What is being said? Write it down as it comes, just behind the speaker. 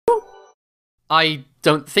I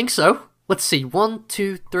don't think so. Let's see, 1,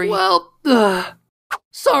 2, 3... Well,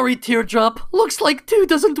 sorry, Teardrop. Looks like 2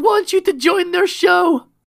 doesn't want you to join their show.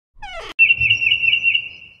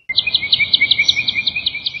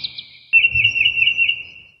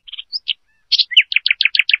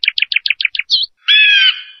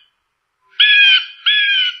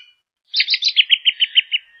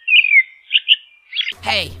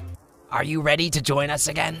 Hey, are you ready to join us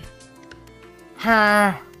again?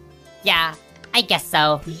 Yeah, I guess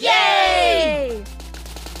so. Yay!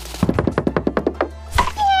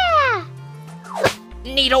 Yeah!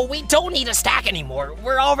 Needle, we don't need a stack anymore.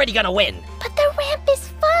 We're already gonna win. But the ramp is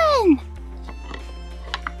fun!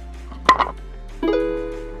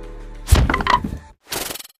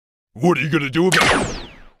 What are you gonna do about it?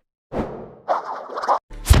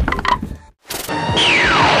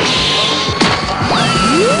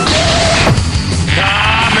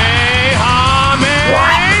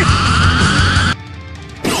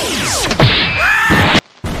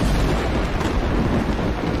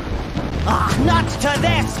 Not to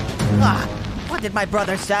this! What did my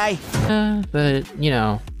brother say? But, you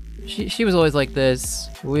know, she was always like this.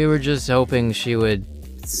 We were just hoping she would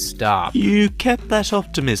stop. You kept that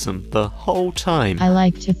optimism the whole time. I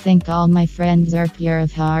like to think all my friends are pure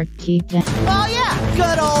of heart. Keep them. Oh yeah,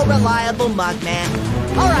 good old reliable Mugman.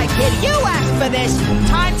 Alright kid, you asked for this.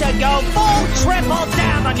 Time to go full triple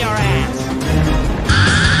down on your ass.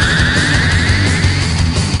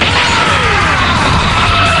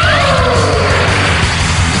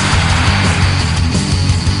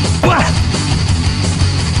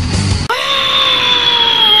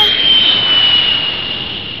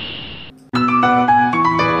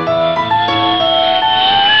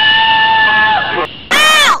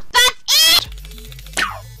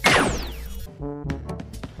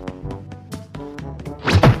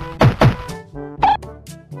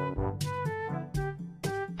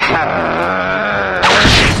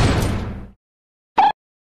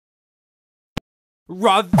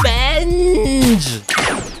 Revenge!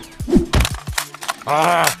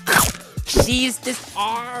 She's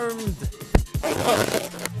disarmed!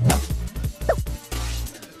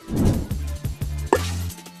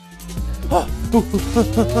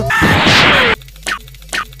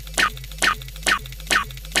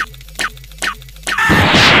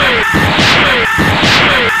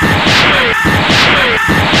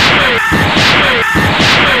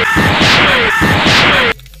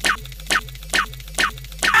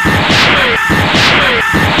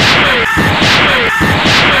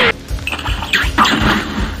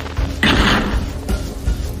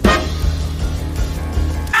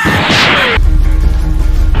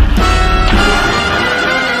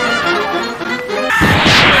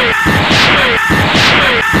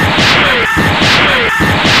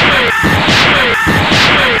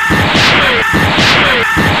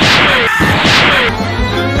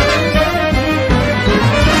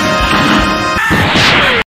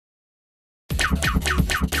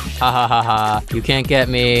 Ha ha ha ha, you can't get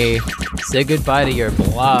me. Say goodbye to your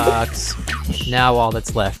blocks. Now all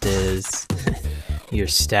that's left is your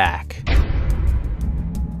stack.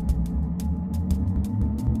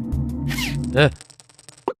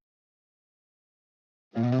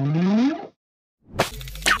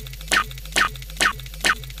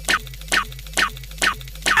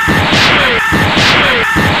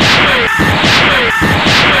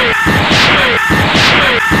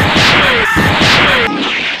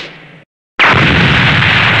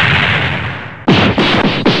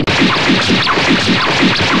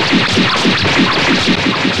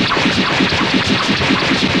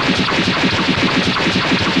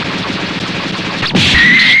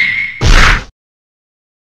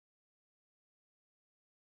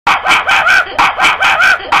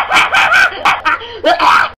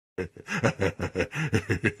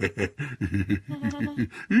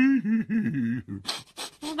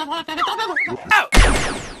 Out!